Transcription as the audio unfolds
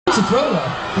It's a thriller.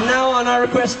 From now on, I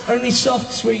request only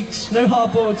soft sweets, no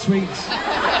hard-boiled sweets.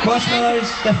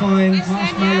 Marshmallows, they're fine.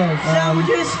 Marshmallows.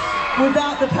 Sandwiches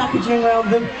without the packaging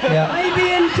around them. Yeah. Maybe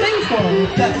in cling foil.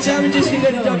 Sandwiches can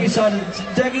go to Dougie's side.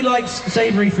 Dougie likes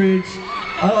savoury foods.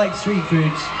 I like sweet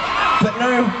foods. But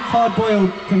no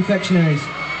hard-boiled confectionaries.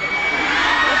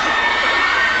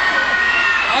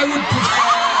 I would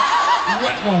prefer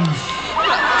wet ones.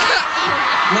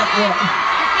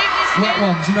 Wet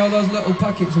ones, you know those little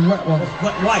packets of wet ones.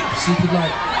 Wet wipes. You could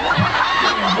like...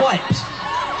 Wipes.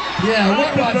 Yeah,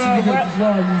 wet wipes would be good. Wet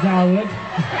ones, Howard.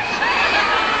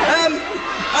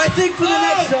 I think for the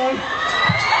next song...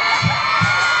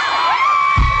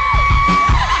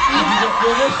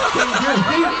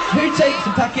 Who takes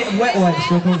a packet of wet wipes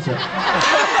to a concert?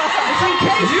 It's in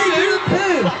case You they do?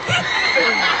 poo.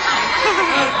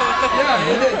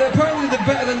 Yeah, apparently they're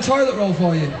better than toilet roll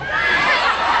for you.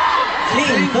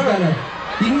 Clean, thorough.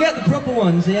 You can get the proper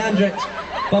ones, the Andrex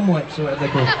bum wipes or whatever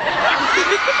they're called.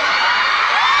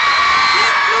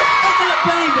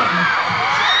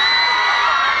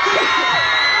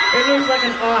 It looks like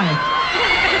an eye.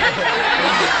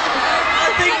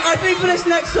 I think for this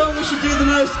next song we should do the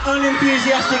most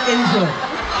unenthusiastic intro.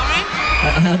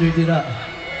 How do we do that?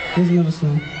 Here's another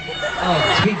song. Oh,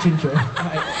 speech intro.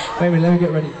 Right. Wait a minute, let me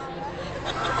get ready.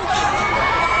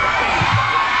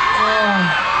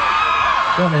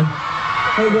 Go on then.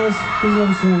 Hey guys, here's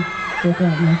another song. Check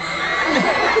out, man.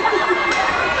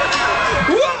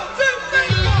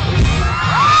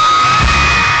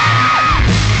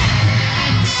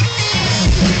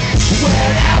 When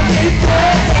I